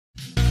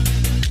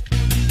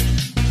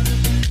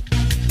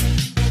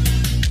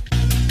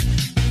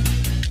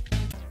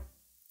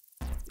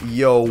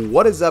Yo,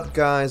 what is up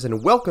guys,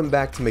 and welcome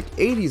back to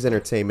McAD's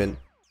Entertainment.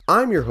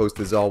 I'm your host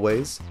as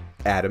always,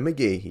 Adam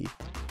McGahee.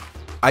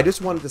 I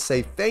just wanted to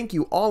say thank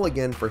you all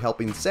again for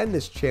helping send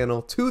this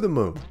channel to the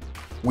moon.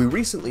 We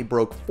recently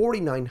broke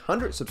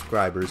 4,900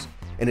 subscribers,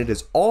 and it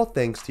is all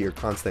thanks to your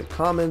constant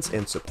comments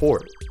and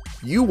support.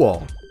 You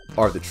all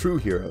are the true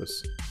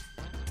heroes.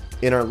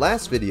 In our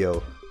last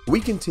video, we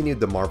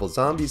continued the Marvel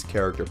Zombies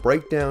character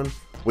breakdown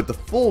with the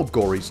full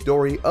gory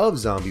story of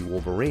Zombie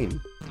Wolverine.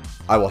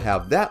 I will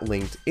have that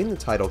linked in the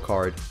title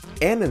card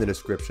and in the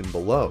description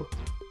below.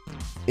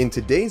 In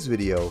today's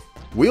video,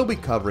 we'll be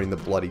covering the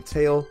bloody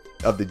tale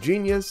of the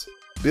genius,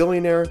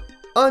 billionaire,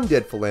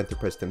 undead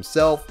philanthropist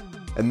himself,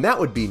 and that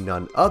would be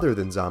none other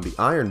than Zombie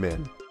Iron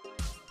Man.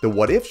 The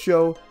What If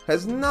show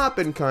has not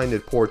been kind to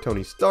poor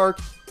Tony Stark,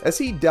 as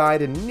he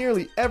died in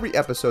nearly every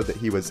episode that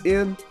he was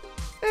in,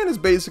 and is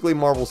basically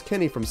Marvel's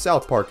Kenny from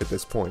South Park at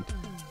this point.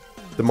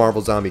 The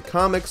Marvel Zombie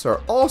comics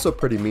are also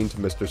pretty mean to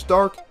Mr.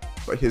 Stark,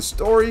 but his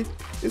story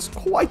is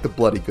quite the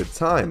bloody good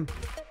time.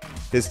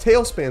 His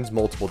tale spans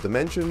multiple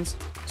dimensions,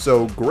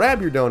 so grab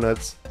your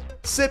donuts,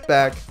 sit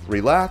back,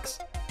 relax,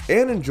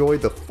 and enjoy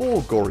the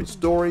full gory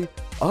story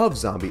of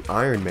Zombie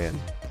Iron Man.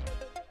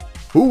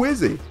 Who is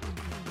he?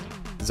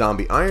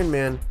 Zombie Iron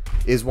Man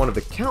is one of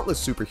the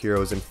countless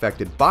superheroes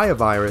infected by a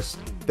virus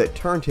that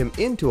turned him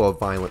into a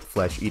violent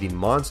flesh-eating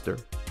monster.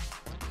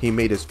 He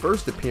made his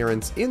first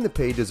appearance in the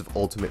pages of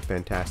Ultimate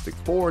Fantastic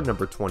Four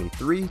number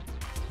 23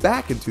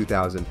 back in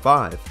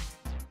 2005.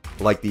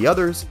 Like the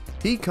others,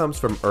 he comes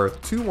from Earth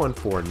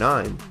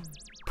 2149.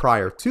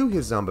 Prior to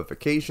his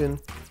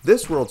zombification,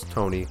 this world's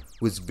Tony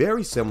was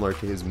very similar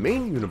to his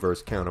main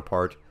universe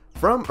counterpart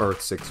from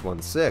Earth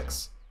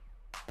 616.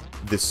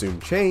 This soon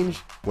changed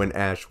when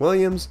Ash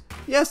Williams,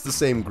 yes the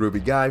same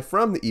groovy guy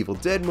from the Evil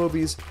Dead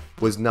movies,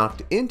 was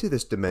knocked into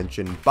this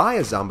dimension by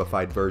a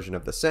zombified version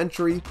of the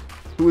Sentry,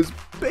 who is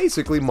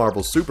basically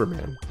Marvel's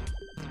Superman.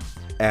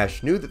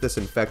 Ash knew that this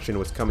infection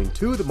was coming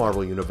to the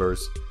Marvel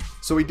Universe,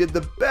 so he did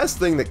the best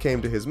thing that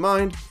came to his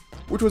mind,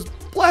 which was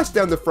blast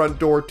down the front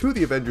door to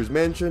the Avengers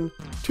mansion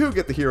to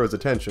get the hero's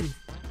attention.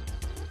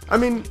 I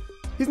mean,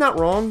 he's not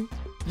wrong.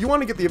 You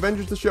want to get the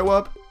Avengers to show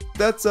up?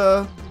 That's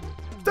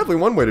definitely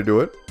one way to do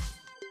it.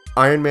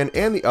 Iron Man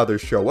and the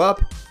others show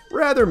up,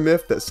 rather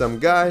miffed that some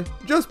guy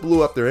just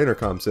blew up their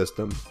intercom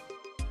system.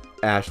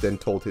 Ash then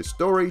told his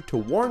story to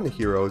warn the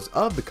heroes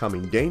of the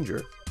coming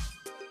danger.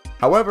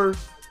 However,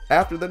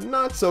 after the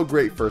not so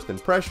great first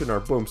impression our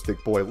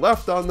boomstick boy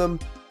left on them,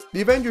 the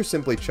Avengers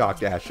simply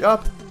chalked Ash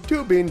up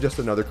to being just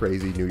another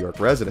crazy New York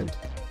resident.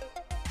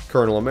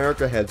 Colonel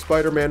America had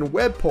Spider-Man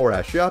web pour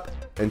Ash up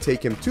and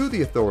take him to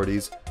the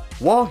authorities,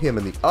 while him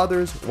and the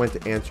others went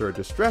to answer a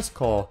distress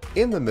call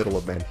in the middle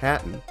of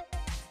Manhattan.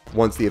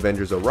 Once the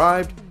Avengers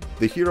arrived,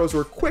 the heroes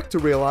were quick to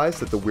realize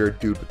that the weird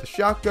dude with the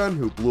shotgun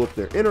who blew up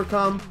their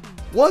intercom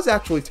was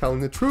actually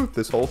telling the truth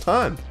this whole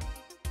time.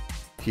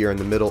 Here in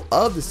the middle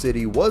of the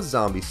city was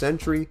Zombie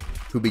Sentry,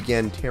 who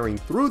began tearing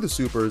through the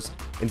supers,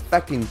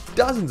 infecting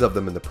dozens of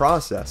them in the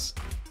process.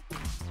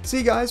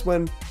 See guys,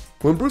 when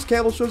Bruce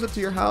Campbell shows up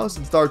to your house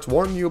and starts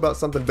warning you about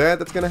something bad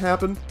that's gonna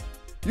happen,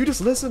 you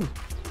just listen.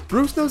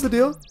 Bruce knows the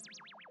deal.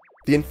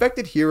 The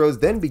infected heroes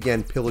then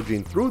began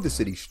pillaging through the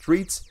city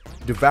streets,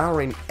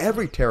 devouring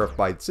every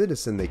terrified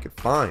citizen they could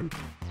find.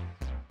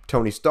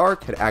 Tony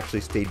Stark had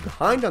actually stayed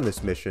behind on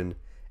this mission,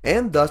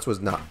 and thus was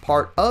not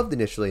part of the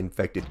initially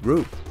infected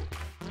group.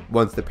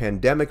 Once the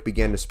pandemic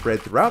began to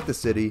spread throughout the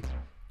city,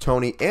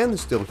 Tony and the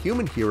still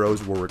human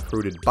heroes were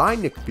recruited by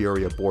Nick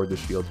Fury aboard the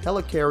S.H.I.E.L.D.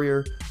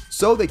 helicarrier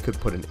so they could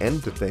put an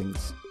end to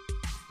things.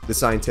 The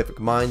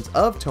scientific minds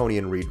of Tony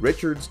and Reed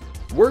Richards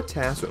were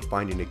tasked with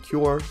finding a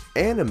cure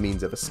and a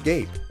means of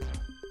escape.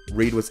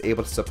 Reed was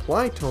able to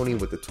supply Tony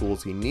with the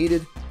tools he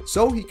needed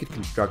so he could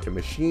construct a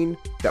machine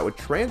that would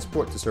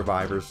transport the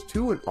survivors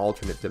to an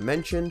alternate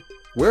dimension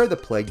where the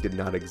plague did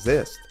not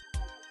exist.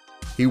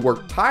 He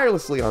worked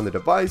tirelessly on the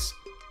device,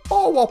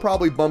 all while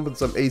probably bumping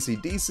some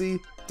AC/DC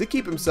to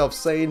keep himself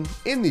sane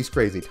in these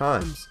crazy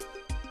times.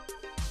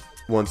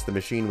 Once the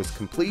machine was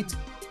complete,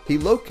 he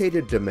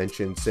located a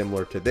dimension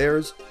similar to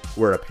theirs,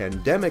 where a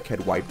pandemic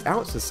had wiped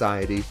out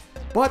society,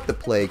 but the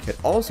plague had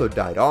also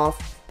died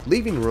off,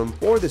 leaving room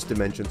for this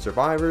dimension's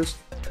survivors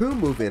to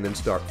move in and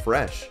start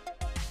fresh.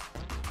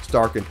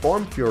 Stark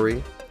informed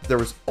Fury that there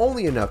was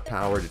only enough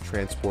power to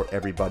transport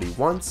everybody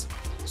once,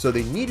 so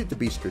they needed to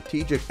be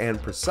strategic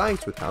and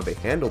precise with how they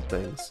handled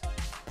things.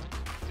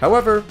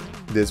 However,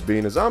 this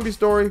being a zombie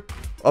story,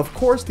 of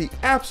course the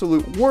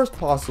absolute worst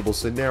possible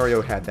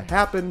scenario had to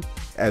happen,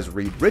 as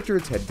Reed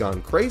Richards had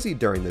gone crazy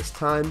during this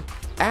time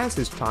as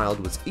his child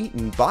was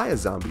eaten by a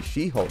zombie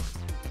She-Hulk.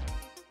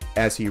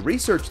 As he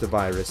researched the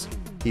virus,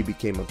 he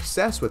became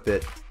obsessed with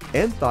it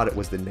and thought it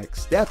was the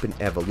next step in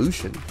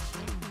evolution.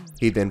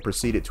 He then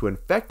proceeded to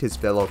infect his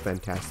fellow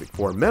Fantastic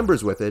Four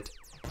members with it,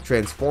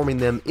 transforming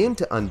them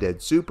into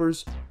undead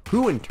supers,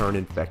 who in turn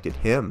infected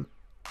him.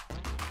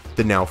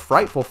 The now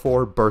frightful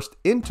four burst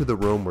into the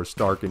room where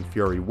Stark and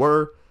Fury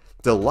were,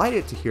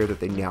 delighted to hear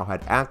that they now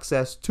had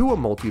access to a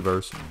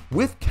multiverse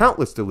with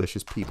countless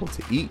delicious people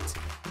to eat.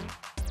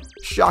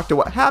 Shocked at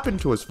what happened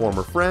to his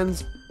former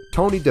friends,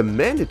 Tony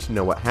demanded to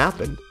know what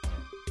happened.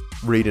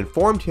 Reed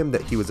informed him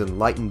that he was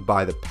enlightened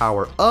by the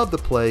power of the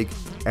plague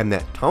and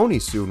that Tony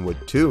soon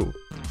would too.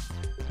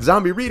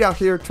 Zombie Reed out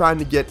here trying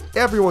to get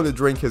everyone to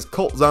drink his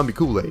cult zombie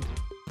Kool-Aid.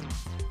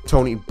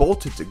 Tony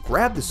bolted to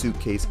grab the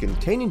suitcase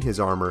containing his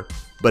armor,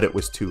 but it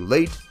was too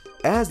late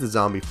as the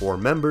Zombie 4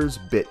 members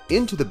bit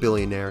into the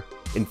billionaire,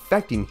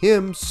 infecting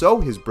him so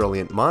his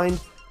brilliant mind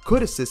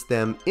could assist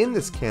them in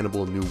this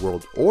cannibal New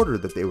World Order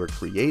that they were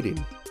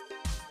creating.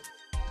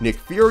 Nick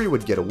Fury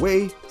would get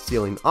away,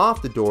 sealing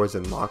off the doors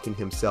and locking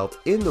himself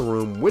in the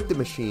room with the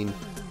Machine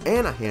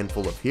and a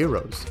handful of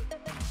heroes.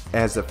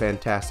 As the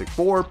Fantastic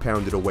Four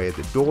pounded away at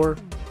the door,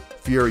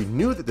 Fury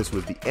knew that this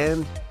was the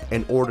end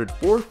and ordered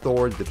for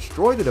Thor to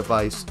destroy the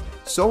device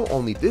so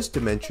only this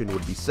dimension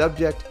would be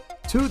subject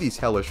to these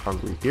hellish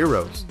hungry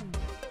heroes.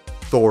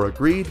 Thor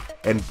agreed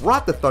and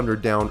brought the thunder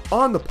down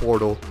on the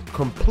portal,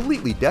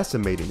 completely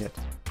decimating it.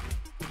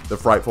 The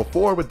Frightful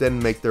Four would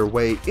then make their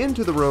way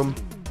into the room,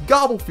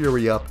 gobble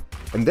Fury up,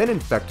 and then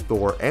infect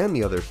Thor and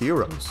the other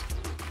heroes.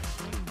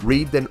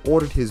 Reed then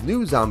ordered his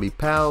new zombie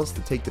pals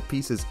to take the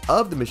pieces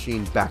of the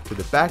Machine back to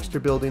the Baxter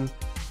building,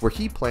 where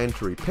he planned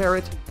to repair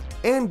it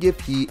and give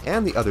he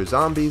and the other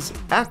zombies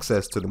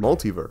access to the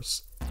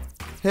multiverse.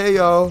 Hey,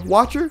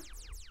 Watcher?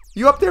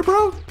 You up there,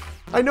 bro?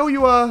 I know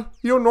you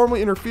don't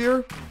normally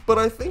interfere, but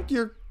I think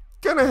you're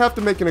gonna have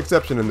to make an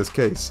exception in this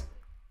case.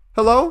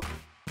 Hello?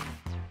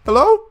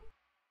 Hello?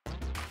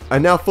 A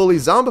now fully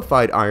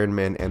zombified Iron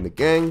Man and the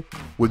gang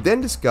would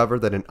then discover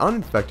that an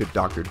uninfected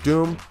Dr.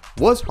 Doom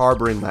was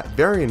harboring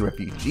Latvarian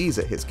refugees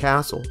at his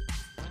castle.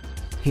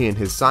 He and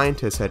his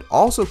scientists had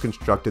also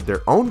constructed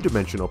their own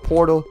dimensional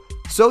portal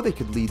so they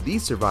could lead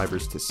these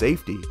survivors to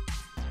safety.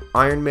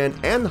 Iron Man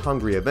and the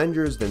Hungry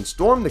Avengers then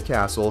stormed the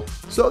castle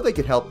so they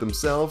could help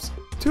themselves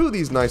to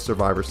these nice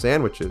survivor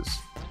sandwiches.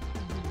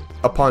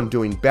 Upon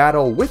doing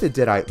battle with a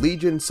Deadite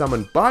Legion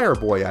summoned by our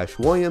boy Ash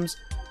Williams,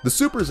 the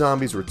super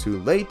zombies were too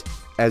late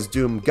as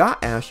Doom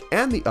got Ash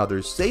and the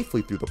others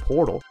safely through the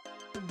portal.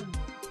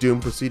 Doom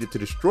proceeded to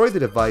destroy the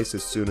device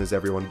as soon as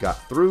everyone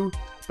got through,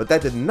 but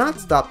that did not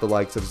stop the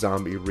likes of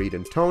Zombie Reed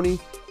and Tony,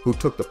 who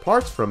took the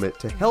parts from it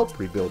to help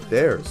rebuild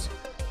theirs.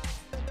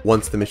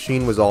 Once the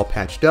Machine was all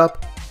patched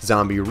up,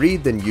 Zombie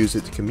Reed then used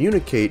it to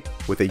communicate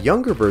with a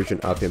younger version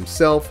of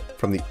himself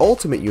from the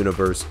Ultimate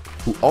Universe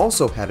who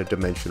also had a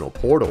dimensional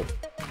portal.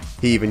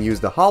 He even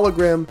used the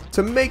hologram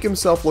to make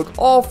himself look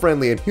all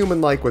friendly and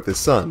human-like with his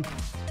son.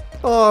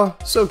 Aw,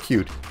 so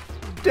cute.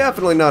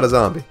 Definitely not a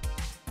zombie.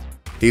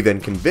 He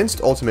then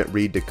convinced Ultimate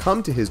Reed to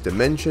come to his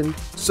dimension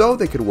so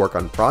they could work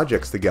on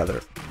projects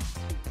together.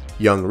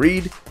 Young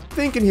Reed,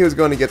 thinking he was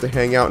going to get to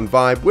hang out and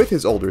vibe with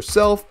his older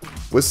self,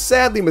 was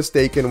sadly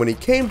mistaken when he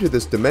came to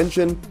this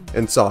dimension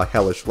and saw a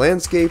hellish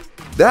landscape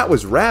that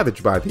was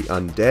ravaged by the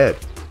undead.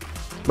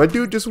 My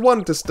dude just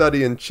wanted to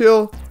study and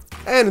chill,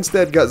 and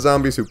instead got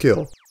zombies who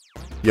kill.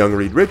 Young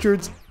Reed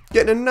Richards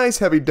getting a nice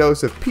heavy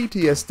dose of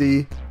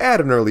PTSD at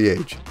an early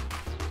age.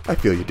 I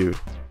feel you, dude.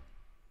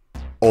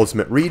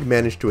 Ultimate Reed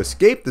managed to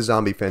escape the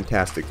zombie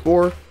Fantastic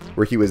Four,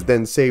 where he was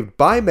then saved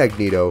by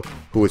Magneto,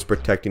 who was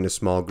protecting a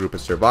small group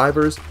of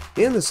survivors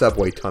in the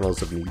subway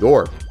tunnels of New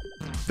York.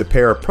 The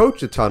pair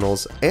approached the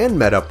tunnels and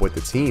met up with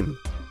the team.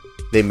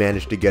 They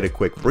managed to get a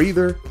quick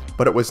breather,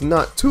 but it was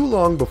not too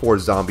long before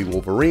Zombie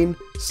Wolverine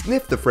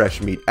sniffed the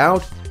fresh meat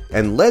out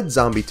and led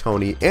Zombie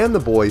Tony and the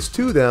boys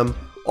to them,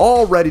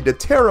 all ready to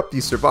tear up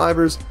these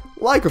survivors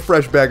like a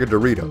fresh bag of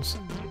Doritos.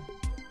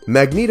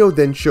 Magneto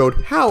then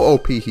showed how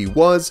OP he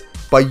was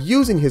by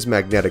using his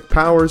magnetic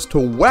powers to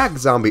whack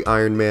Zombie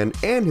Iron Man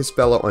and his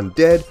fellow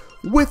undead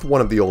with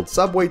one of the old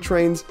subway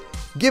trains,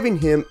 giving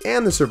him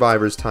and the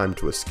survivors time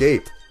to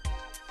escape.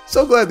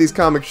 So glad these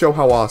comics show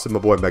how awesome my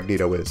boy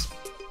Magneto is.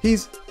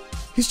 He's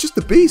just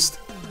a beast.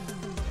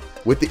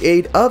 With the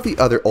aid of the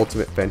other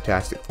Ultimate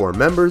Fantastic Four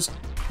members,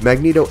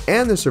 Magneto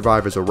and the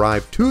survivors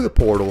arrived to the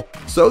portal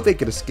so they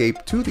could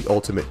escape to the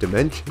Ultimate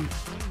Dimension.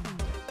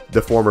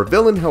 The former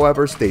villain,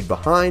 however, stayed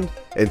behind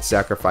and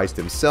sacrificed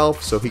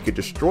himself so he could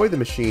destroy the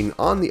Machine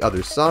on the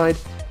other side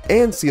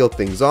and seal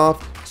things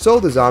off so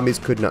the zombies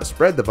could not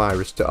spread the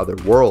virus to other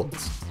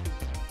worlds.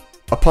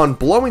 Upon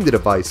blowing the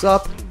device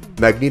up,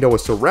 Magneto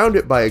was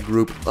surrounded by a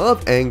group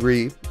of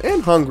angry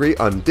and hungry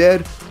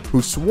undead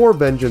who swore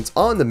vengeance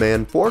on the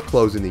man for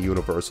closing the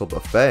Universal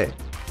Buffet.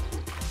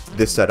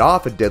 This set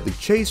off a deadly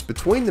chase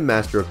between the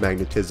Master of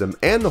Magnetism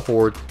and the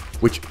Horde,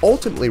 which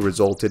ultimately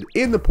resulted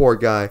in the poor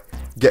guy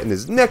getting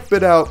his neck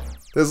bit out,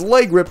 his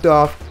leg ripped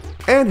off,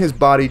 and his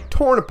body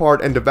torn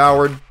apart and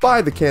devoured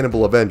by the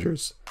Cannibal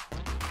Avengers.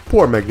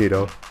 Poor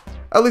Magneto.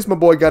 At least my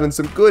boy got in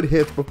some good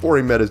hits before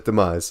he met his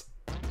demise.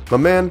 My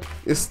man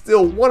is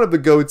still one of the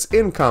GOATs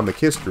in comic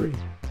history.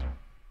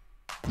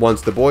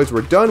 Once the boys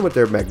were done with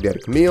their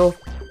magnetic meal,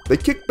 they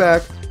kicked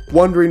back,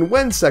 wondering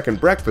when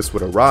second breakfast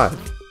would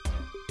arrive.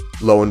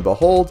 Lo and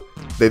behold,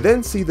 they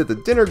then see that the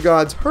dinner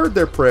gods heard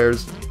their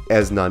prayers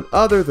as none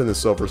other than the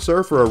Silver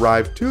Surfer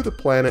arrived to the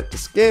planet to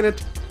scan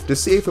it to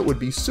see if it would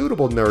be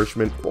suitable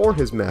nourishment for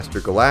his master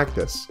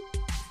Galactus.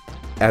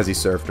 As he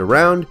surfed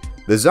around,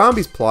 the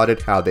zombies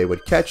plotted how they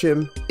would catch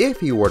him if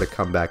he were to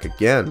come back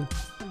again.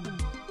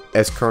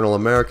 As Colonel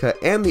America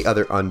and the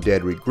other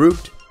undead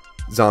regrouped,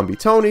 Zombie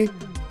Tony,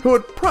 who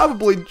had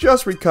probably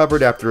just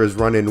recovered after his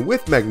run-in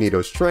with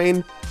Magneto's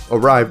train,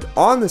 arrived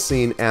on the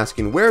scene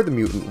asking where the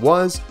mutant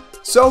was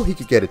so he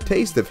could get a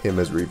taste of him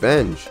as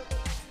revenge.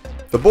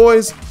 The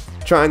boys,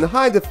 trying to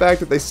hide the fact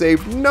that they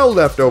saved no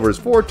leftovers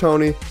for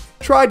Tony,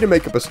 tried to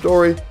make up a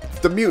story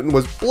that the mutant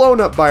was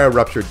blown up by a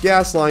ruptured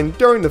gas line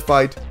during the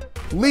fight,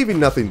 leaving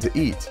nothing to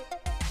eat.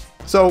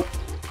 So,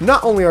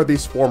 not only are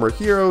these former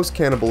heroes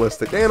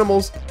cannibalistic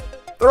animals,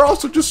 they're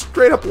also just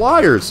straight up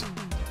liars.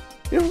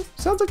 You know,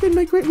 sounds like they'd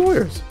make great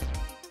lawyers.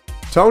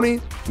 Tony,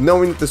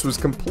 knowing that this was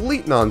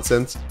complete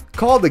nonsense,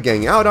 called the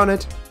gang out on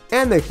it,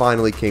 and they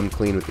finally came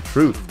clean with the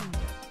truth.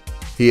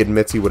 He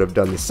admits he would have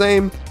done the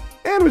same,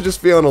 and was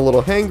just feeling a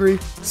little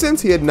hangry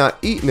since he had not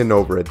eaten in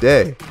over a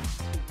day.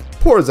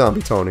 Poor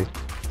Zombie Tony.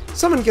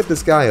 Someone get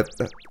this guy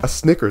a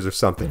Snickers or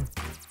something.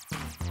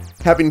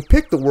 Having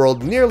picked the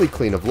world nearly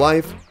clean of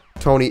life,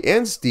 Tony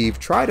and Steve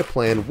try to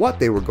plan what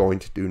they were going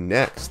to do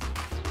next.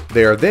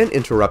 They are then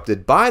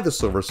interrupted by the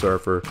Silver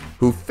Surfer,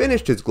 who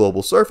finished his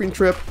global surfing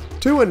trip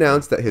to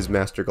announce that his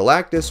master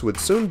Galactus would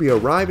soon be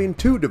arriving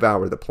to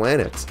devour the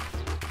planets.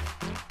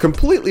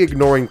 Completely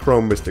ignoring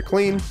Chrome Mr.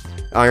 Clean,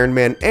 Iron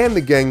Man and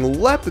the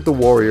gang leapt at the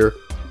warrior,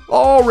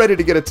 all ready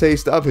to get a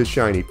taste of his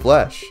shiny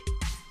flesh.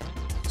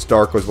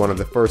 Stark was one of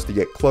the first to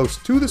get close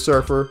to the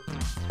Surfer,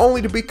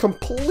 only to be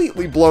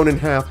completely blown in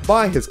half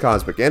by his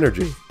cosmic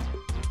energy.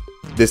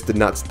 This did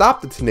not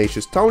stop the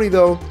tenacious Tony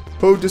though,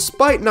 who,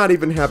 despite not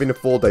even having a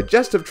full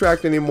digestive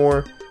tract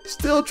anymore,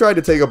 still tried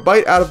to take a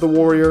bite out of the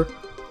warrior,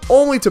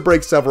 only to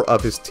break several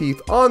of his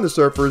teeth on the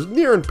Surfer's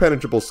near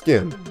impenetrable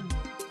skin.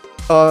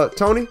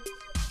 Tony?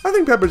 I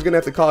think Pepper's gonna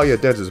have to call you a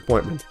dentist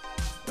appointment.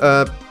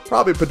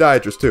 Probably a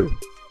podiatrist too.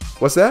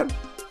 What's that?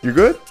 You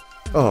good?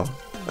 Oh,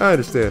 I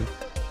understand.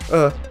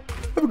 Have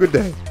a good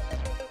day.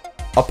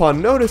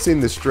 Upon noticing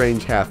the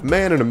strange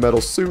half-man in a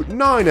metal suit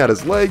gnawing at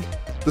his leg,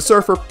 the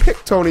Surfer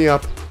picked Tony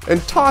up and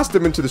tossed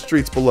him into the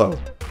streets below.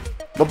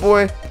 My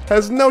boy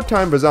has no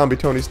time for Zombie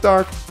Tony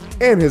Stark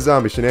and his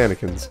zombie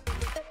shenanigans.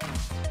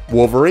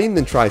 Wolverine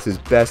then tries his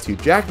best Hugh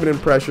Jackman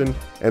impression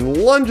and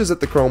lunges at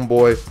the Chrome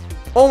Boy,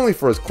 only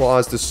for his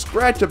claws to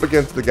scratch up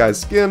against the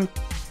guy's skin,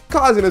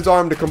 causing his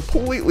arm to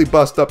completely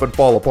bust up and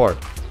fall apart.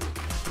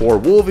 Poor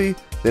Wolvie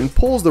then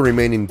pulls the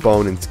remaining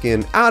bone and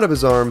skin out of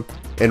his arm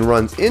and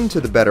runs into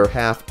the better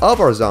half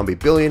of our zombie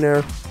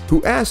billionaire,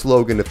 who asked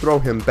Logan to throw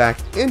him back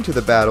into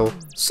the battle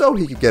so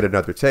he could get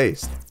another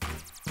taste.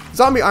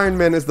 Zombie Iron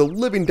Man is the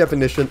living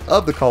definition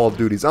of the Call of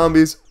Duty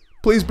zombies.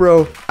 Please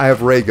bro, I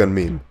have ray gun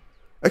meme.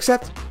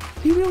 Except,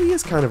 he really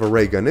is kind of a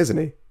ray gun, isn't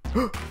he?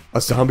 A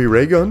zombie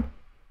ray gun?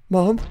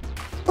 Mom,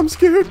 I'm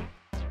scared.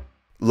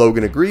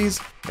 Logan agrees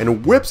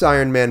and whips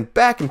Iron Man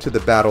back into the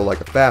battle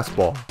like a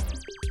fastball.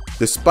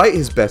 Despite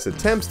his best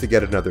attempts to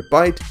get another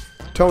bite,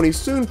 Tony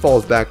soon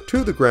falls back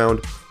to the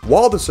ground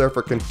while the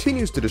Surfer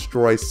continues to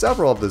destroy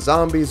several of the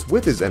zombies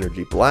with his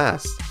energy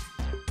blasts.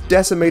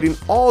 Decimating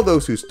all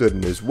those who stood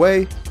in his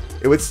way,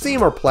 it would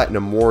seem our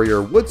Platinum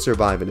Warrior would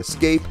survive and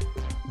escape.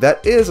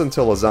 That is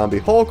until a zombie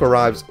Hulk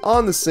arrives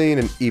on the scene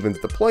and evens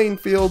the playing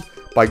field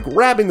by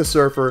grabbing the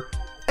Surfer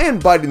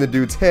and biting the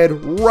dude's head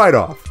right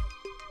off.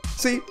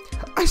 See,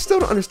 I still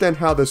don't understand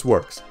how this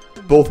works.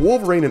 Both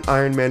Wolverine and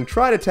Iron Man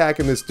tried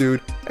attacking this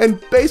dude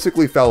and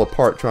basically fell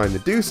apart trying to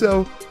do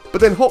so,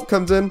 but then Hulk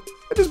comes in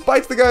and just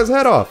bites the guy's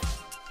head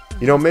off.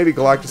 You know, maybe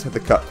Galactus had to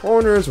cut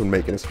corners when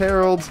making his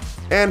heralds,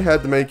 and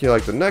had to make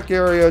the neck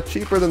area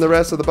cheaper than the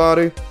rest of the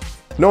body.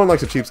 No one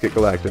likes a cheapskate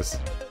Galactus.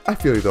 I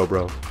feel you though,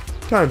 bro.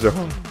 Times are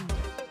hard.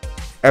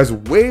 As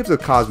waves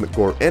of cosmic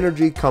gore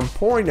energy come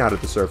pouring out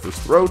of the Surfer's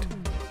throat,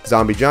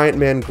 Zombie Giant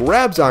Man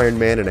grabs Iron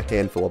Man and a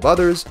handful of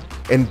others,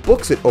 and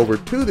books it over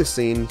to the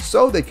scene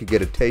so they could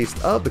get a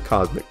taste of the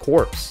cosmic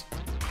corpse.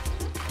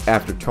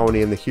 After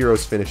Tony and the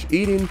heroes finish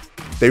eating,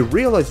 they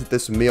realize that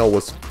this meal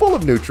was full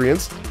of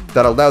nutrients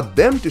that allowed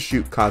them to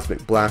shoot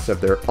cosmic blasts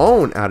of their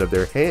own out of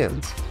their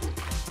hands.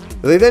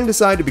 They then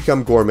decide to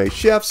become gourmet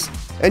chefs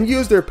and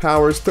use their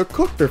powers to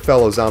cook their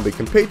fellow zombie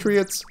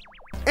compatriots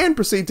and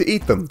proceed to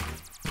eat them.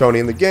 Tony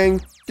and the gang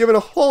giving a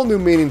whole new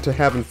meaning to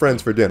having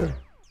friends for dinner.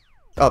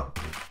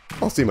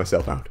 I'll see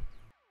myself out.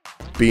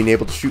 Being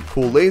able to shoot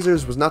cool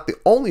lasers was not the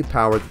only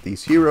power that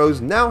these heroes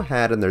now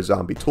had in their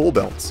zombie tool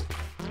belts.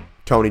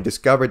 Tony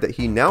discovered that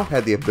he now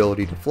had the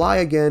ability to fly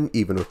again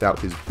even without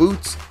his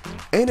boots,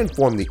 and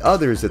informed the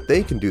others that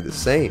they can do the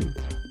same.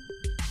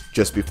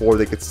 Just before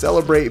they could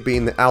celebrate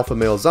being the alpha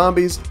male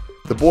zombies,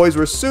 the boys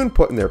were soon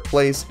put in their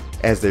place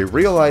as they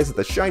realized that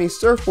the shiny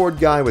surfboard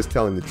guy was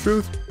telling the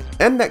truth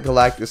and that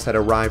Galactus had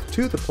arrived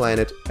to the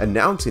planet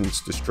announcing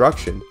its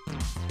destruction.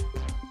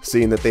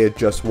 Seeing that they had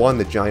just won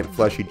the giant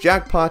fleshy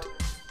jackpot,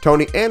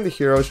 Tony and the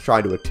heroes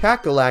tried to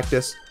attack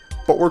Galactus,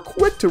 but were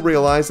quick to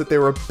realize that they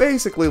were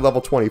basically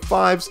level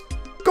 25s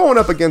going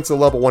up against a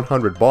level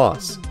 100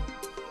 boss.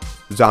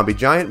 Zombie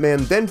Giant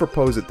Man then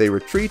proposed that they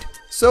retreat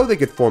so they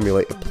could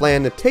formulate a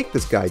plan to take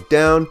this guy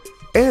down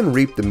and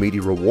reap the meaty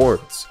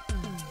rewards.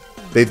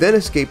 They then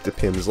escape to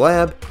Pym's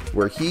lab,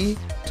 where he,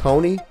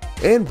 Tony,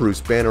 and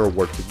Bruce Banner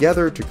work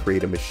together to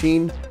create a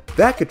machine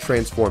that could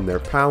transform their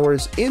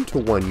powers into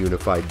one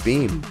unified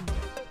beam.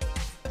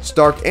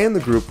 Stark and the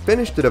group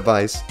finish the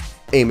device,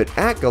 aim it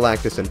at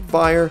Galactus and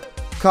fire,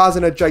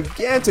 causing a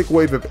gigantic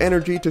wave of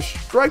energy to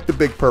strike the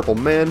big purple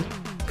man,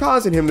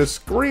 causing him to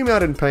scream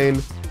out in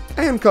pain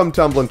and come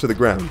tumbling to the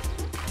ground.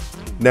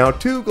 Now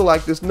too,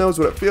 Galactus knows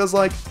what it feels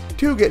like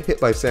to get hit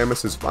by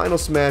Samus's final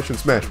smash in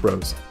Smash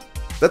Bros.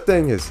 That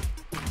thing is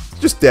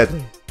just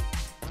deadly.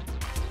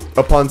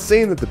 Upon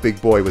seeing that the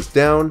big boy was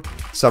down,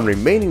 some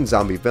remaining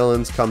zombie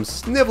villains come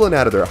sniveling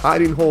out of their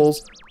hiding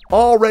holes,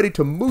 all ready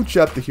to mooch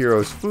up the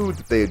hero's food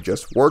that they had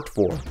just worked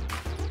for.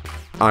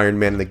 Iron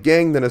Man and the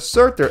gang then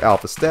assert their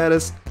alpha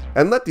status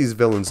and let these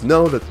villains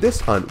know that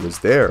this hunt was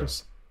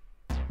theirs.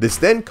 This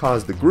then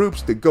caused the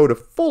groups to go to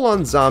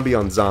full-on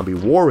zombie-on-zombie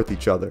war with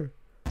each other.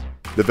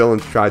 The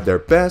villains tried their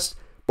best,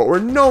 but were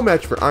no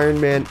match for Iron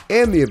Man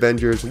and the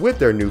Avengers with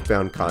their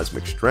newfound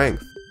cosmic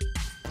strength.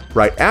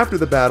 Right after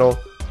the battle,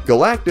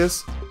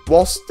 Galactus,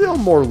 while still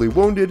mortally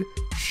wounded,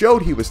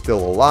 showed he was still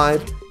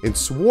alive and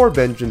swore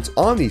vengeance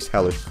on these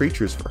hellish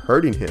creatures for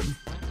hurting him.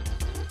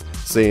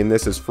 Seeing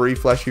this as free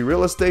fleshy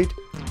real estate,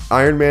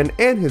 Iron Man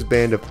and his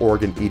band of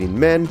organ-eating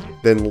men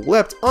then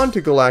leapt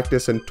onto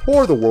Galactus and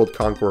tore the World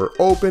Conqueror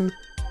open,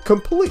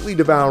 completely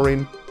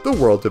devouring the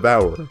World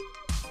Devourer.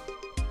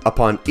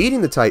 Upon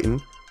eating the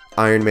Titan,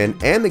 Iron Man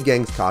and the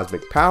gang's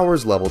cosmic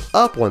powers leveled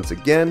up once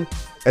again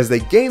as they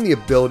gained the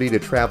ability to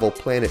travel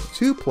planet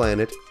to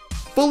planet,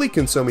 fully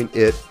consuming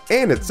it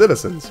and its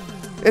citizens,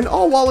 and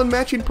all while in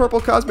matching purple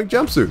cosmic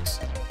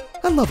jumpsuits.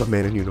 I love a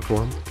man in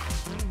uniform.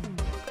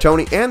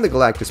 Tony and the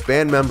Galactus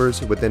band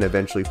members would then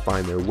eventually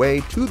find their way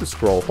to the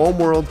Skrull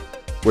homeworld,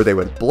 where they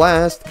would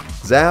blast,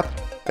 zap,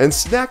 and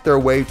snack their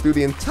way through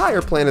the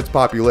entire planet's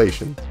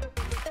population.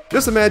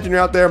 Just imagine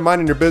you're out there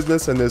minding your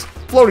business and this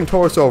floating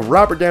torso of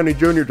Robert Downey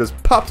Jr.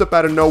 just pops up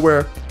out of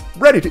nowhere,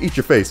 ready to eat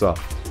your face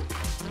off.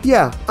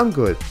 Yeah, I'm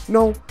good.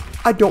 No,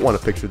 I don't want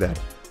to picture that.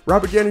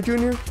 Robert Downey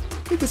Jr.,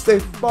 you can stay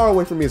far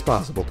away from me as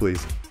possible,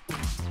 please.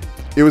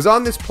 It was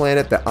on this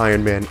planet that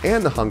Iron Man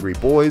and the Hungry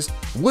Boys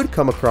would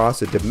come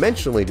across a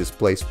dimensionally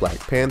displaced Black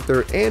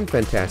Panther and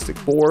Fantastic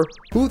Four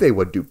who they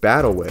would do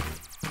battle with.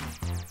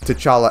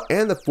 T'Challa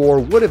and the Four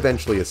would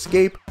eventually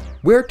escape,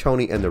 where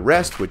Tony and the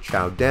rest would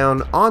chow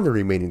down on the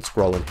remaining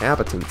Skrull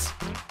inhabitants.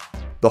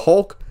 The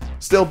Hulk,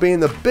 still being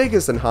the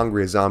biggest and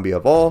hungriest zombie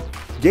of all,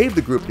 gave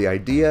the group the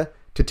idea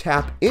to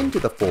tap into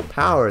the full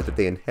power that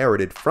they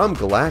inherited from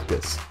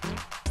Galactus.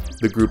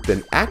 The group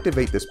then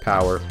activate this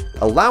power,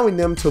 allowing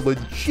them to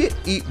legit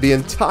eat the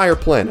entire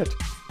planet.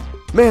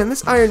 Man,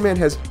 this Iron Man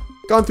has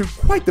gone through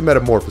quite the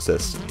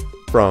metamorphosis.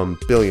 From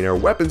billionaire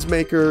weapons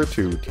maker,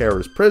 to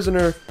terrorist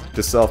prisoner,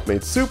 to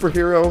self-made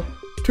superhero,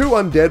 to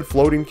undead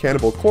floating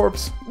cannibal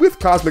corpse with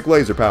cosmic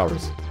laser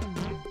powers.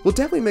 Will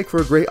definitely make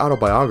for a great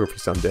autobiography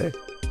someday.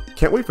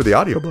 Can't wait for the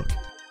audiobook.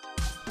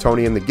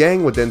 Tony and the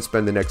gang would then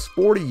spend the next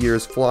 40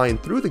 years flying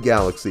through the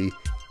galaxy,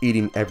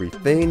 eating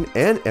everything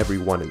and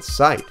everyone in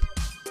sight.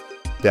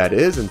 That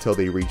is, until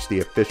they reached the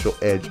official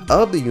edge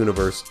of the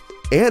universe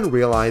and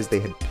realized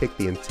they had picked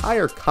the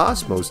entire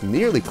cosmos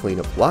nearly clean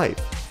of life.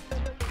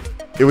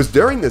 It was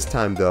during this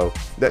time though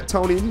that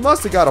Tony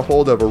must have got a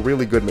hold of a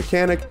really good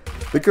mechanic,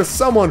 because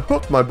someone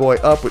hooked my boy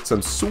up with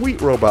some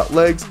sweet robot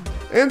legs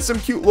and some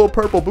cute little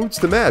purple boots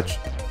to match.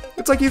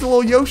 It's like he's a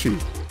little Yoshi,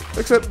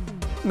 except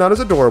not as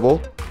adorable.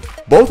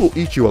 Both will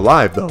eat you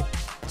alive though.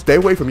 Stay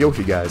away from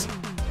Yoshi, guys.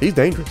 He's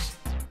dangerous.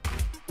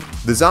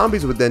 The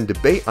zombies would then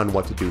debate on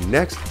what to do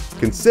next,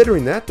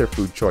 considering that their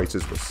food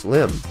choices were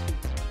slim.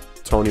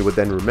 Tony would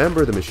then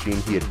remember the machine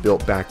he had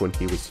built back when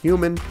he was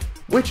human,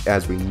 which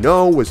as we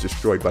know was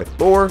destroyed by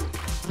Thor,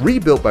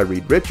 rebuilt by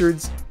Reed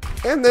Richards,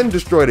 and then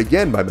destroyed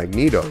again by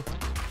Magneto.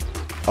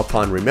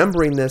 Upon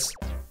remembering this,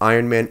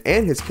 Iron Man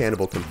and his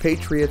cannibal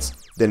compatriots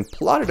then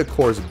plotted a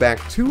course back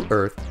to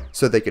Earth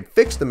so they could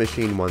fix the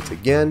machine once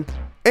again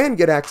and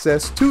get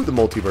access to the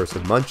multiverse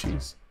of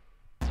Munchies.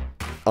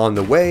 On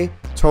the way,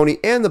 Tony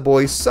and the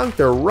boys sunk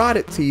their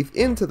rotted teeth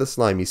into the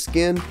slimy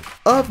skin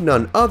of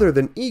none other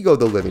than Ego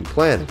the Living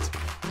Planet.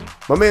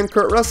 My man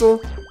Kurt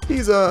Russell,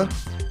 he's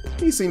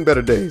seen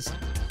better days.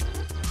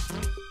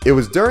 It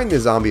was during the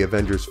Zombie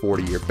Avengers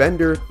 40-year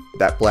bender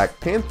that Black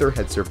Panther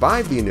had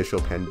survived the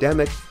initial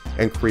pandemic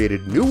and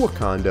created New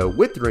Wakanda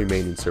with the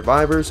remaining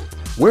survivors,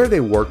 where they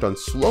worked on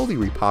slowly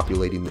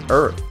repopulating the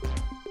Earth.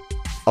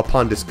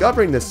 Upon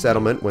discovering this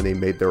settlement when they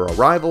made their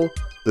arrival,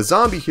 the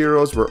zombie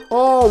heroes were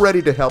all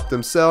ready to help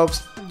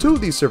themselves to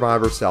the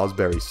survivor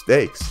Salisbury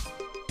steaks.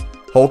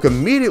 Hulk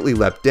immediately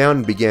leapt down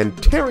and began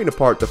tearing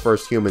apart the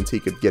first humans he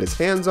could get his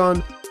hands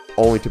on,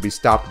 only to be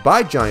stopped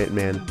by Giant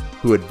Man,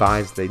 who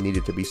advised they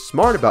needed to be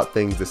smart about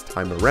things this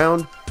time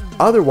around,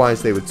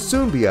 otherwise they would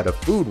soon be out of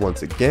food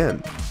once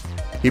again.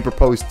 He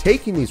proposed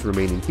taking these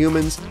remaining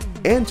humans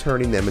and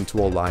turning them into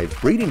a live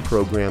breeding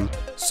program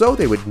so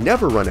they would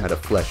never run out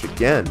of flesh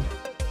again.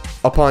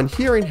 Upon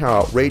hearing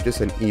how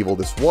outrageous and evil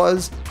this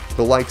was,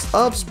 the likes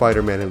of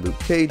Spider-Man and Luke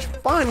Cage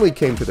finally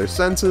came to their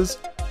senses,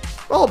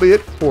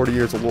 albeit 40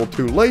 years a little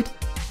too late,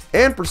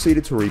 and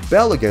proceeded to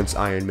rebel against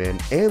Iron Man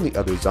and the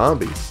other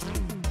zombies.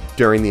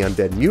 During the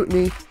Undead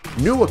Mutiny,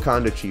 New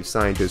Wakanda Chief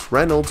Scientist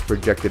Reynolds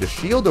projected a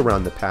shield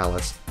around the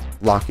palace,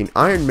 locking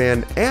Iron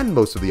Man and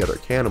most of the other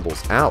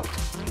cannibals out.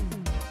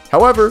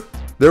 However,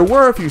 there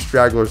were a few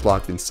stragglers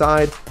locked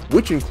inside,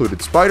 which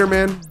included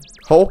Spider-Man,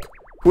 Hulk,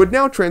 who had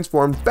now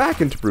transformed back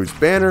into Bruce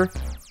Banner,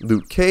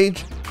 Luke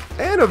Cage,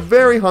 and a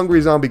very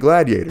hungry zombie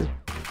Gladiator.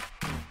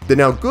 The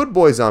now good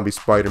boy zombie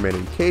Spider-Man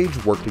and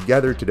Cage worked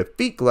together to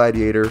defeat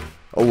Gladiator,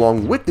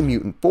 along with the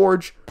mutant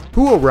Forge,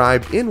 who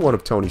arrived in one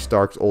of Tony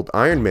Stark's old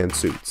Iron Man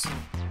suits.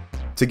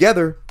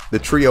 Together, the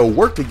trio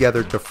worked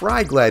together to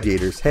fry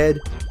Gladiator's head,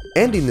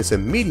 ending this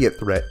immediate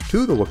threat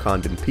to the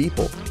Wakandan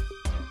people.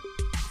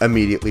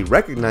 Immediately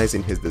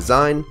recognizing his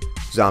design,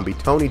 Zombie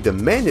Tony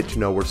demanded to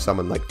know where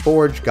someone like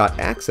Forge got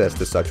access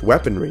to such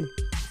weaponry.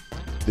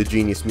 The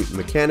genius mutant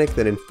mechanic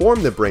then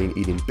informed the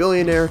brain-eating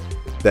billionaire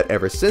that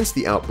ever since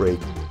the outbreak,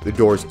 the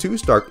doors to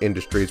Stark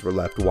Industries were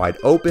left wide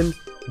open,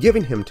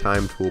 giving him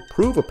time to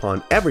improve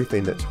upon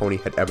everything that Tony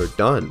had ever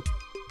done.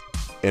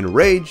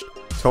 Enraged,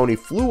 Tony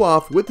flew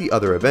off with the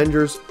other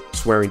Avengers,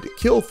 swearing to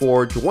kill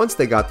Forge once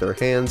they got their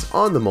hands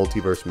on the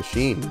Multiverse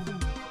machine.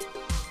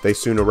 They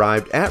soon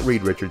arrived at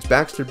Reed Richards'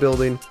 Baxter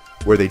building,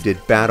 where they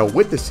did battle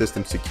with the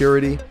system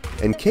security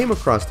and came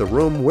across the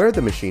room where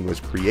the machine was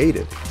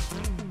created.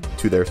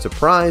 To their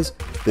surprise,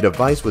 the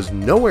device was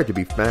nowhere to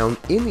be found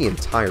in the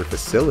entire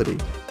facility.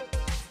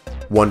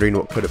 Wondering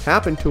what could have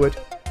happened to it,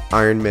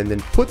 Iron Man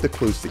then put the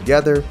clues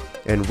together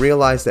and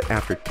realized that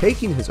after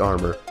taking his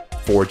armor,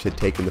 Forge had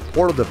taken the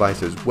portal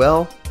device as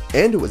well,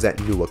 and it was at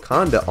New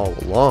Wakanda all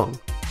along.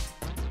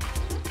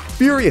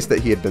 Furious that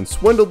he had been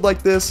swindled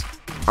like this,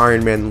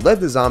 Iron Man led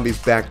the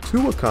zombies back to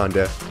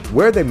Wakanda,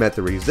 where they met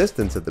the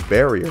resistance at the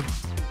barrier.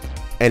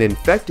 An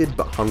infected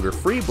but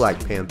hunger-free Black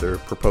Panther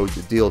proposed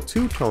a deal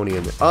to Tony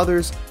and the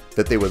others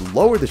that they would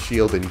lower the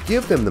shield and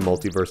give them the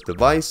multiverse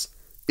device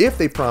if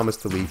they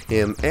promised to leave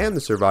him and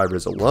the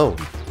survivors alone.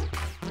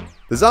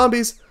 The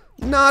zombies,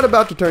 not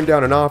about to turn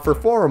down an offer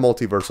for a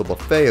multiversal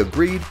buffet,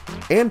 agreed,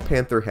 and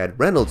Panther had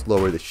Reynolds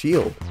lower the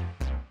shield.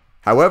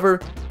 However,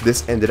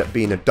 this ended up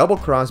being a double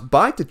cross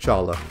by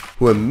T'Challa,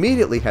 who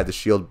immediately had the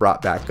shield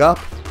brought back up,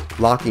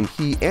 locking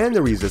he and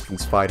the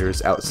resistance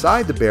fighters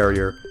outside the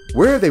barrier,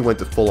 where they went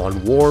to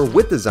full-on war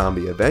with the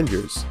zombie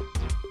Avengers.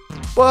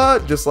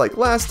 But just like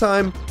last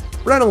time,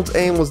 Reynolds'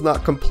 aim was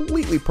not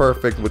completely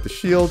perfect with the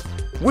shield,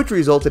 which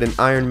resulted in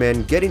Iron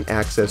Man getting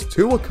access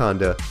to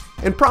Wakanda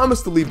and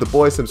promised to leave the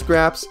boys some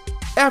scraps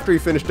after he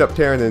finished up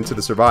tearing into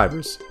the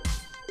survivors.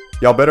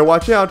 Y'all better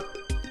watch out,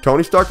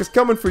 Tony Stark is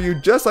coming for you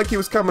just like he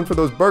was coming for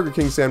those Burger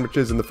King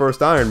sandwiches in the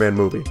first Iron Man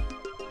movie.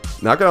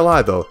 Not gonna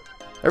lie though,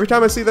 every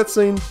time I see that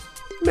scene,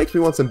 it makes me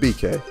want some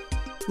BK.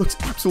 Looks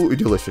absolutely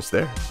delicious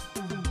there.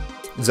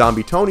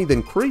 Zombie Tony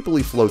then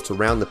creepily floats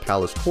around the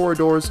palace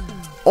corridors,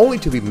 only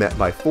to be met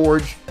by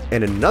Forge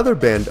and another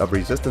band of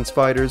resistance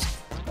fighters,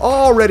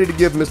 all ready to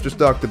give Mr.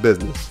 Stark the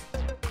business.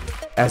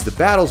 As the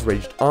battles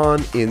raged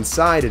on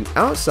inside and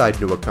outside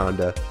New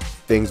Wakanda,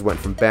 things went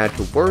from bad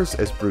to worse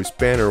as Bruce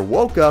Banner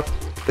woke up,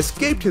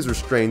 escaped his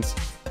restraints,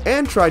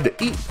 and tried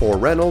to eat poor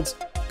Reynolds,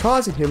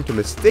 causing him to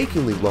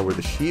mistakenly lower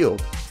the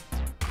shield.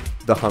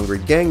 The hungry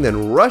gang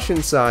then rush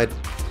inside,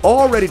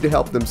 all ready to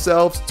help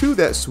themselves to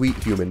that sweet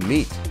human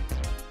meat.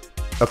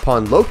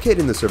 Upon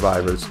locating the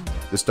survivors,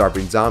 the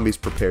starving zombies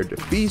prepared to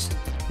feast,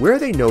 where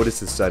they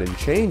noticed a sudden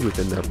change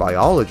within their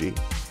biology.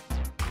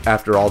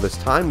 After all this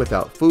time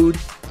without food,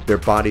 their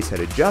bodies had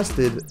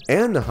adjusted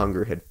and the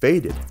hunger had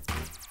faded.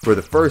 For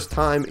the first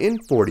time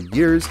in 40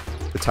 years,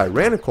 the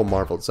tyrannical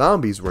Marvel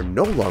zombies were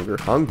no longer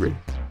hungry.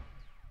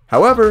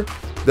 However,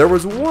 there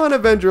was one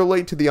Avenger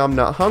late to the I'm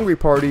Not Hungry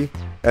party,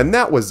 and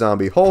that was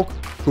Zombie Hulk,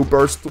 who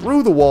burst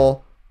through the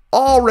wall,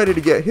 all ready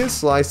to get his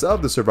slice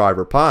of the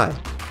survivor pie.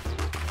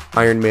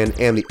 Iron Man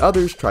and the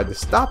others tried to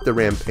stop the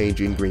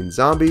rampaging green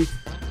zombie,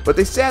 but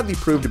they sadly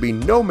proved to be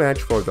no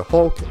match for the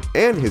Hulk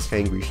and his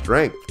hangry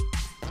strength.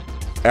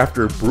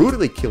 After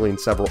brutally killing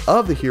several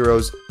of the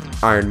heroes,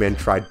 Iron Man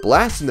tried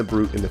blasting the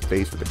brute in the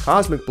face with a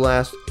cosmic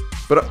blast,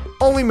 but it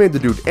only made the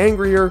dude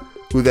angrier,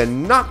 who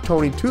then knocked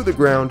Tony to the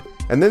ground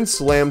and then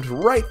slammed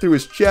right through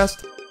his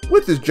chest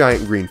with his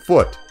giant green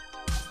foot.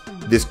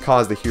 This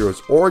caused the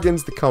hero's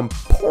organs to come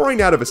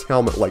pouring out of his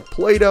helmet like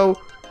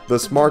Play-Doh,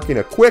 thus marking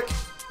a quick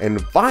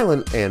and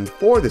violent end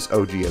for this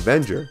OG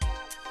Avenger.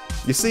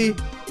 You see,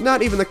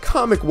 not even the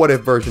comic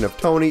what-if version of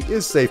Tony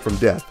is safe from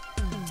death.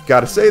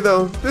 Gotta say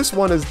though, this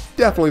one is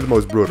definitely the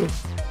most brutal.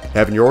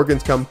 Having your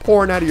organs come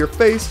pouring out of your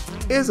face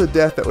is a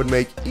death that would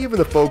make even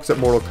the folks at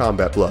Mortal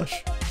Kombat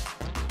blush.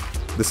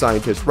 The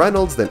scientist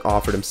Reynolds then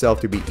offered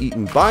himself to be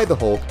eaten by the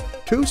Hulk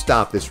to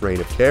stop this reign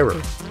of terror.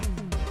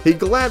 He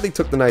gladly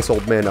took the nice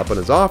old man up on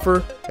his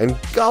offer and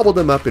gobbled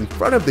him up in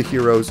front of the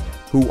heroes,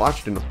 who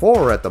watched in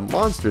horror at the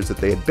monsters that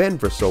they had been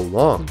for so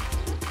long.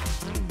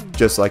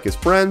 Just like his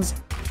friends,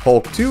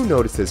 Hulk too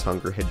noticed his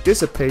hunger had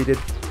dissipated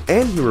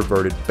and he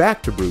reverted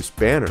back to Bruce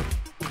Banner.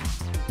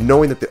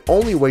 Knowing that the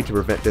only way to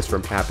prevent this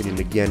from happening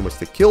again was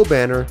to kill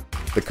Banner,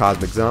 The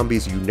cosmic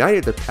zombies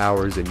united their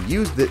powers and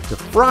used it to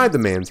fry the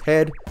man's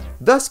head,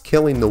 thus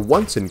killing the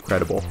once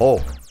incredible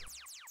Hulk.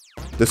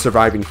 The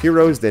surviving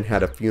heroes then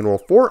had a funeral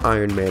for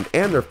Iron Man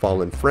and their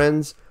fallen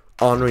friends,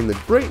 honoring the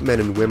great men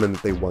and women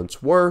that they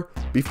once were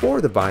before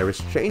the virus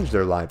changed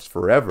their lives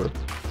forever.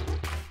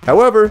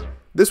 However,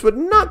 this would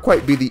not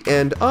quite be the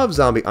end of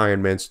Zombie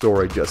Iron Man's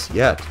story just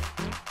yet.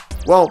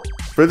 Well,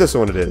 for this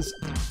one it is.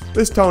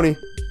 This Tony,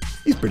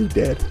 he's pretty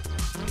dead.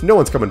 No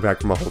one's coming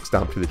back from a Hulk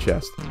stomp to the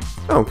chest.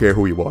 I don't care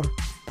who you are.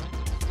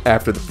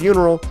 After the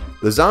funeral,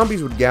 the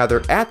zombies would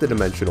gather at the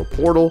dimensional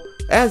portal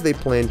as they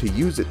planned to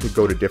use it to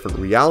go to different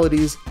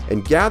realities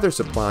and gather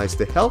supplies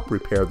to help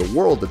repair the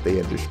world that they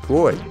had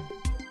destroyed.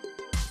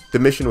 The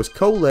mission was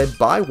co-led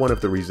by one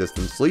of the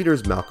resistance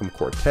leaders, Malcolm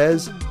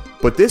Cortez,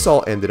 but this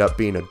all ended up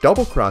being a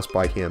double cross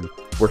by him,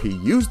 where he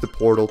used the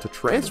portal to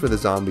transfer the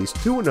zombies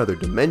to another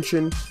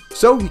dimension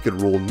so he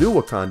could rule New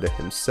Wakanda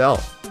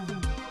himself.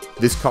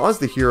 This caused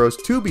the heroes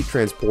to be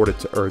transported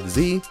to Earth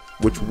Z,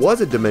 which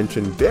was a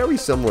dimension very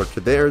similar to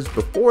theirs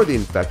before the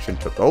infection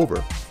took over.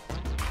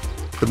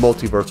 The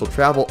multiversal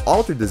travel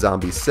altered the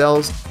zombies'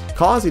 cells,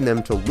 causing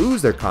them to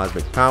lose their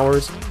cosmic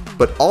powers,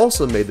 but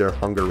also made their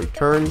hunger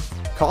return,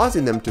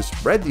 causing them to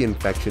spread the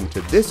infection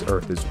to this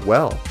Earth as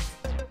well.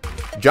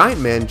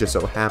 Giant Man just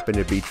so happened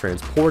to be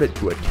transported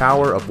to a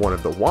tower of one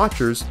of the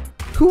Watchers,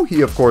 who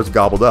he of course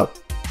gobbled up.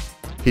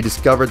 He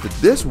discovered that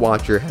this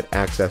Watcher had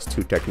access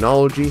to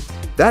technology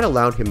that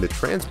allowed him to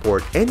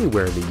transport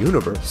anywhere in the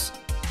universe.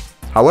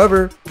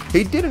 However,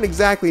 he didn't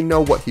exactly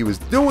know what he was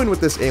doing with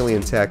this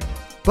alien tech,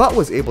 but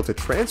was able to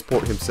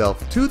transport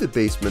himself to the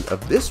basement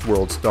of this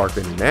world's Stark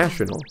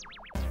International.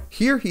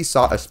 Here he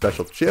saw a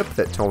special chip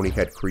that Tony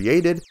had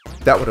created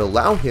that would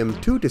allow him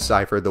to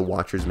decipher the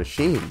Watcher's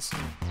machines.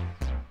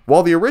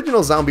 While the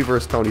original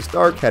Zombieverse Tony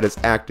Stark had his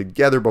act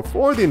together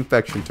before the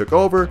infection took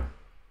over,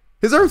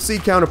 his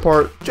Earthseed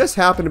counterpart just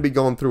happened to be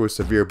going through a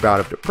severe bout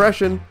of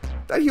depression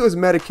that he was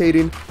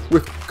medicating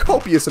with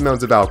copious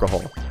amounts of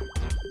alcohol.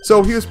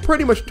 So he was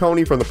pretty much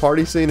Tony from the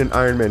party scene in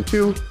Iron Man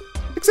 2,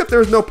 except there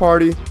was no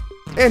party,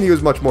 and he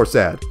was much more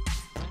sad.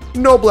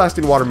 No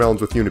blasting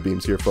watermelons with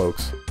unibeams here,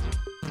 folks.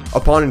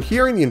 Upon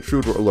hearing the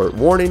intruder alert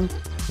warning,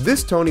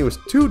 this Tony was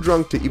too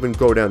drunk to even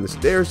go down the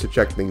stairs to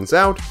check things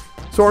out,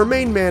 so our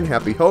main man,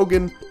 Happy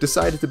Hogan,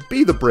 decided to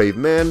be the brave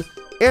man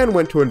and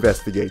went to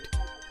investigate.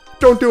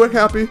 "Don't do it,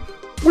 Happy!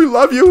 We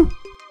love you!"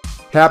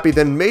 Happy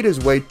then made his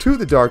way to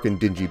the dark and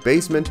dingy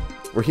basement,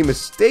 where he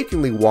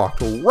mistakenly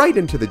walked right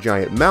into the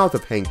giant mouth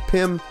of Hank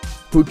Pym,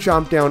 who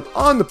chomped down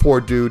on the poor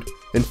dude,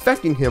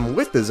 infecting him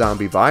with the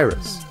zombie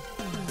virus.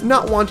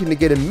 Not wanting to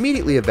get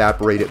immediately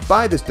evaporated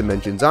by this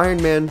dimension's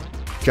Iron Man,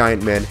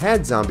 Giant Man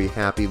had Zombie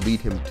Happy lead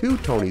him to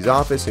Tony's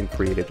office and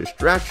create a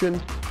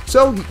distraction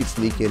so he could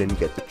sneak in and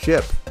get the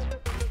chip.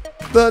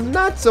 The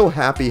not so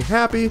happy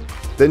Happy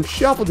then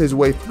shuffled his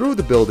way through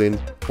the building,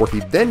 where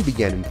he then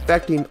began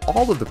infecting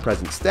all of the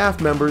present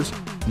staff members,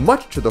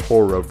 much to the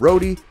horror of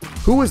Rhodey,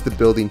 who was the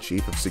building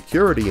chief of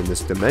security in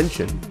this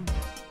dimension.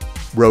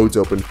 Rhodes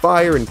opened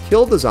fire and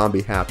killed the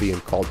Zombie Happy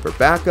and called for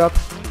backup,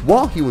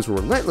 while he was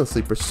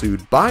relentlessly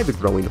pursued by the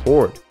growing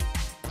horde.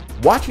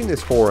 Watching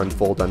this horror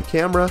unfold on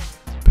camera,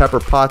 Pepper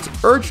Potts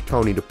urged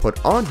Tony to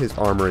put on his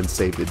armor and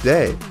save the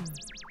day.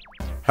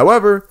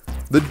 However,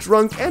 the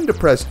drunk and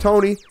depressed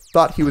Tony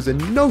thought he was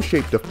in no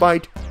shape to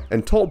fight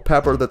and told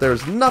Pepper that there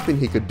was nothing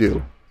he could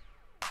do.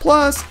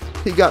 Plus,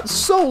 he got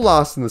so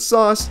lost in the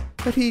sauce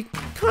that he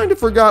kind of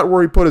forgot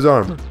where he put his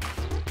armor.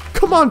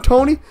 "Come on,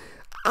 Tony!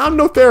 I'm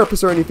no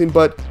therapist or anything,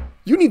 but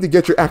you need to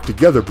get your act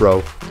together,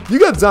 bro. You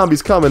got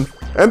zombies coming,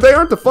 and they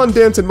aren't the fun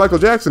dancing Michael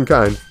Jackson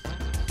kind."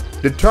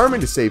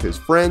 Determined to save his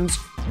friends,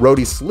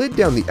 Rhodey slid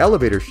down the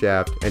elevator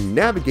shaft and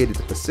navigated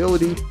the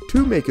facility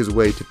to make his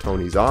way to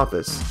Tony's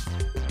office.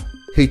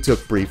 He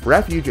took brief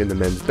refuge in the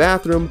men's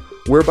bathroom,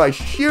 where by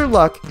sheer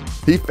luck,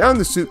 he found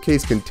the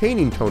suitcase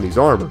containing Tony's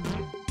armor.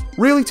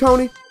 "Really,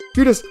 Tony?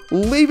 You're just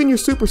leaving your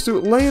super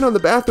suit laying on the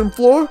bathroom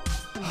floor?"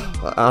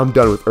 I'm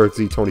done with Earth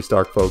Z Tony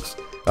Stark, folks.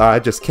 I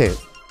just can't.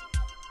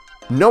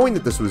 Knowing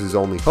that this was his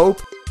only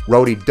hope,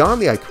 Rhodey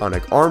donned the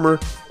iconic armor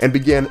and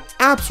began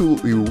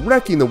absolutely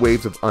wrecking the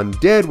waves of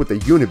undead with a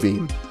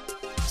unibeam.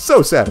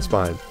 So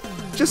satisfying.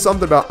 Just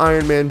something about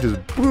Iron Man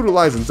just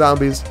brutalizing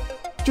zombies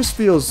just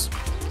feels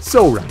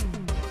so right.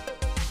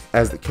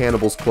 As the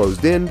cannibals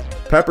closed in,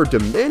 Pepper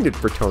demanded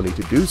for Tony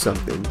to do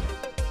something.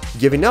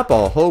 Giving up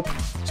all hope,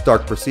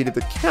 Stark proceeded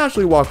to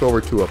casually walk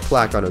over to a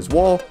plaque on his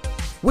wall,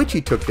 which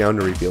he took down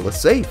to reveal a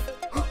safe.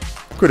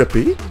 Could it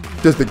be?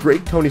 Does the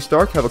great Tony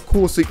Stark have a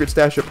cool secret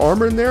stash of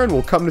armor in there and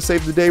will come to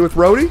save the day with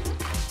Rhodey?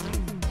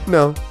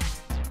 No.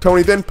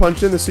 Tony then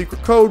punched in the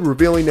secret code,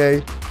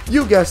 revealing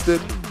you guessed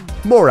it,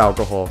 more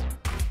alcohol.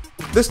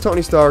 This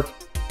Tony Stark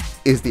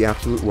is the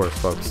absolute worst,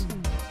 folks.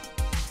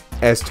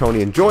 As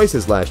Tony enjoys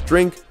his last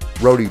drink,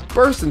 Rhodey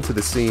bursts into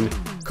the scene,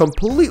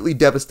 completely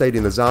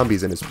devastating the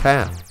zombies in his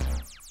path.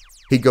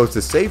 He goes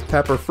to save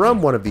Pepper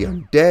from one of the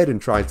undead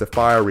and tries to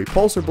fire a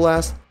repulsor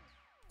blast,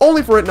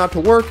 only for it not to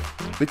work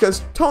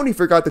because Tony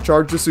forgot to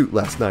charge the suit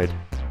last night.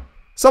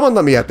 Someone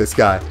let me at this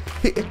guy.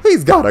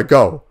 He's gotta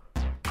go.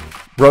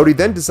 Rhodey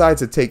then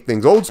decides to take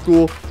things old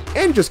school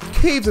and just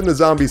caves in the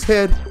zombie's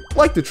head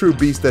like the true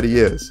beast that he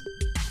is.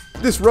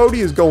 This Rhodey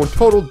is going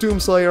total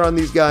Doomslayer on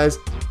these guys,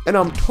 and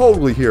I'm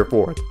totally here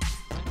for it.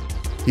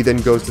 He then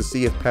goes to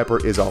see if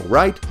Pepper is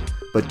alright,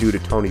 but due to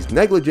Tony's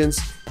negligence,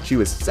 she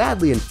was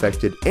sadly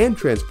infected and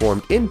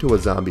transformed into a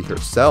zombie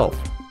herself.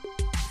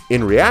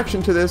 In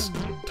reaction to this,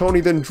 Tony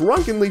then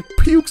drunkenly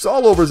pukes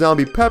all over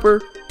Zombie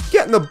Pepper,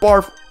 getting the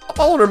barf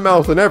all in her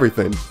mouth and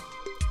everything.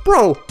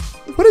 Bro,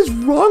 what is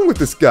wrong with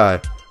this guy?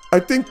 I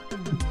think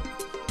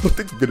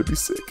I'm gonna be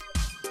sick.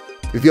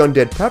 The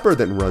undead Pepper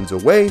then runs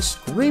away,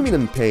 screaming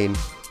in pain,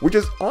 which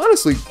is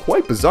honestly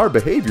quite bizarre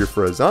behavior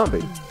for a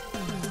zombie.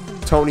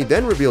 Tony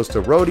then reveals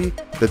to Rhodey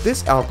that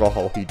this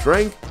alcohol he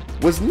drank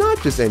was not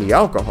just any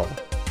alcohol.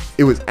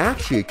 It was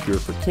actually a cure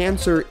for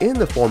cancer in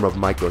the form of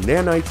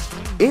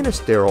micronanites in a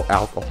sterile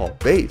alcohol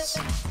base.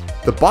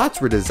 The bots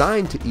were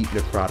designed to eat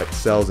necrotic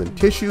cells and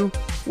tissue,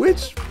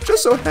 which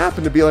just so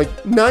happened to be like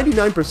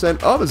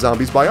 99% of a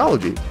zombie's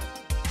biology.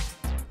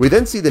 We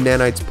then see the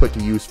nanites put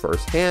to use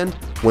firsthand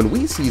when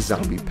we see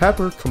Zombie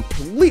Pepper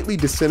completely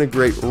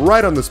disintegrate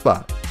right on the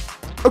spot.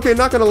 Okay,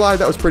 not gonna lie,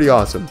 that was pretty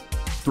awesome.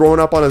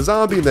 Throwing up on a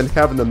zombie and then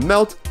having them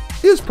melt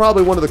is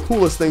probably one of the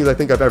coolest things I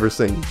think I've ever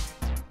seen.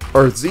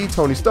 Earth Z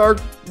Tony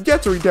Stark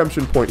gets a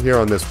redemption point here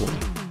on this one.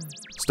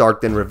 Stark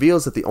then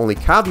reveals that the only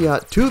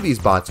caveat to these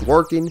bots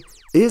working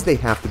is they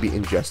have to be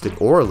ingested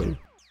orally.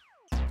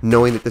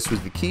 Knowing that this was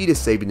the key to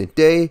saving the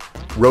day,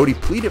 Rhodey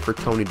pleaded for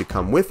Tony to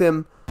come with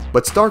him,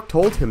 but Stark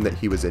told him that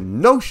he was in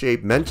no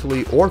shape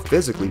mentally or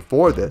physically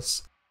for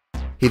this.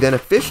 He then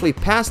officially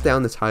passed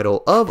down the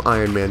title of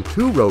Iron Man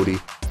to Rhodey,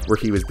 where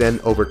he was then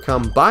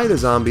overcome by the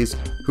zombies,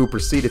 who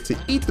proceeded to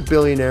eat the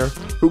billionaire,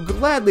 who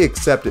gladly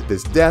accepted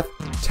this death,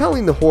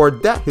 telling the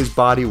Horde that his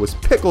body was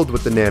pickled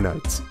with the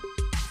nanites.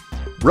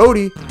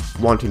 Rhodey,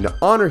 wanting to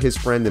honor his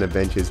friend and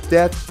avenge his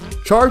death,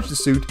 charged the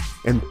suit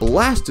and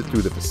blasted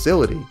through the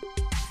facility.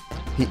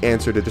 He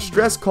answered a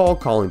distress call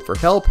calling for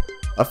help,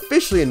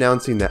 officially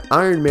announcing that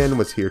Iron Man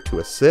was here to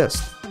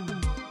assist.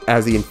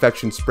 As the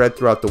infection spread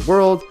throughout the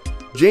world,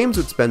 James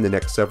would spend the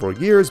next several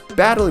years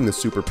battling the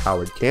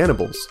superpowered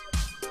cannibals.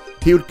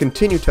 He would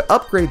continue to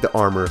upgrade the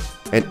armor,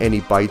 and any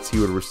bites he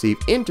would receive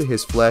into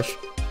his flesh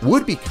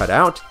would be cut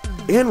out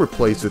and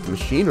replaced with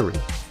machinery.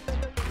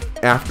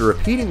 After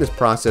repeating this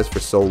process for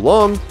so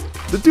long,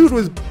 the dude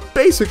was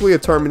basically a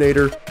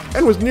Terminator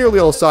and was nearly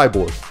all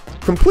cyborg,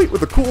 complete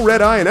with a cool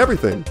red eye and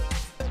everything.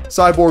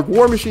 Cyborg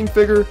War Machine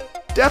figure,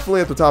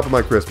 definitely at the top of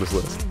my Christmas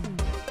list.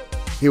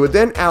 He would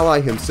then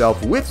ally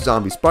himself with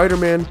Zombie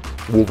Spider-Man,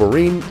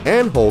 Wolverine,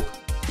 and Hulk,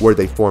 where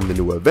they formed the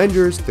new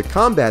Avengers to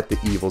combat the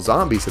evil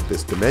zombies of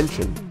this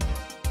dimension.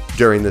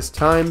 During this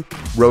time,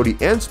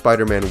 Rhodey and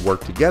Spider-Man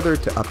worked together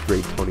to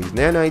upgrade Tony's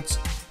nanites,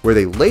 where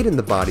they laid in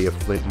the body of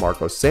Flint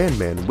Marko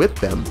Sandman with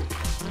them.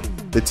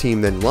 The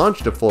team then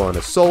launched a full-on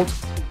assault,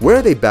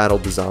 where they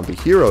battled the zombie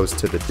heroes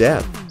to the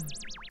death.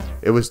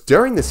 It was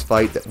during this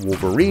fight that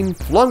Wolverine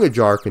flung a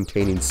jar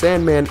containing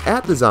Sandman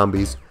at the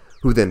zombies,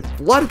 who then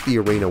flooded the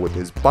arena with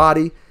his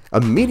body,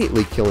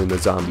 immediately killing the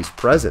zombies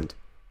present.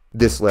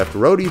 This left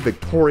Rhodey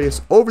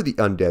victorious over the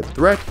undead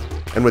threat,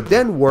 and would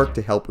then work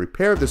to help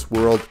repair this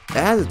world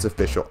as its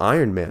official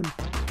Iron Man.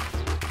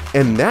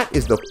 And that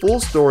is the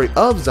full story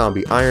of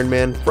Zombie Iron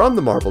Man from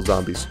the Marvel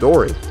Zombies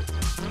story.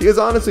 He is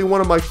honestly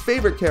one of my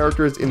favorite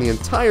characters in the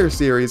entire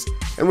series,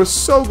 and was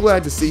so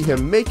glad to see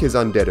him make his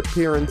undead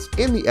appearance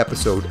in the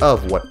episode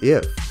of What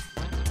If.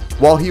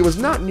 While he was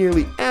not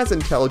nearly as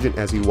intelligent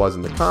as he was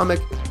in the comic,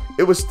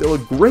 it was still a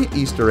great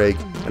Easter egg,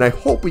 and I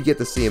hope we get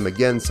to see him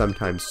again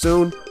sometime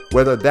soon,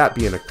 whether that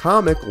be in a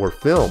comic or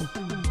film.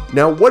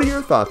 Now, what are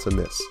your thoughts on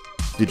this?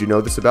 Did you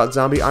know this about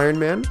Zombie Iron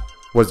Man?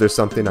 Was there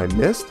something I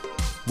missed?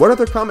 What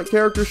other comic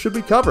characters should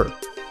we cover?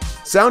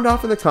 Sound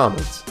off in the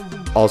comments.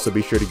 Also,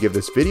 be sure to give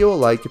this video a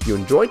like if you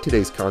enjoyed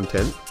today's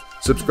content,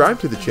 subscribe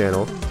to the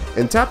channel,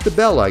 and tap the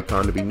bell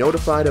icon to be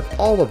notified of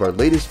all of our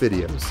latest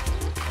videos.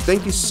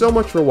 Thank you so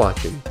much for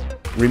watching.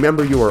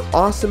 Remember, you are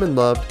awesome and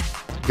loved.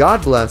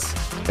 God bless,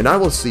 and I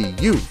will see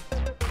you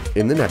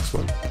in the next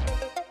one.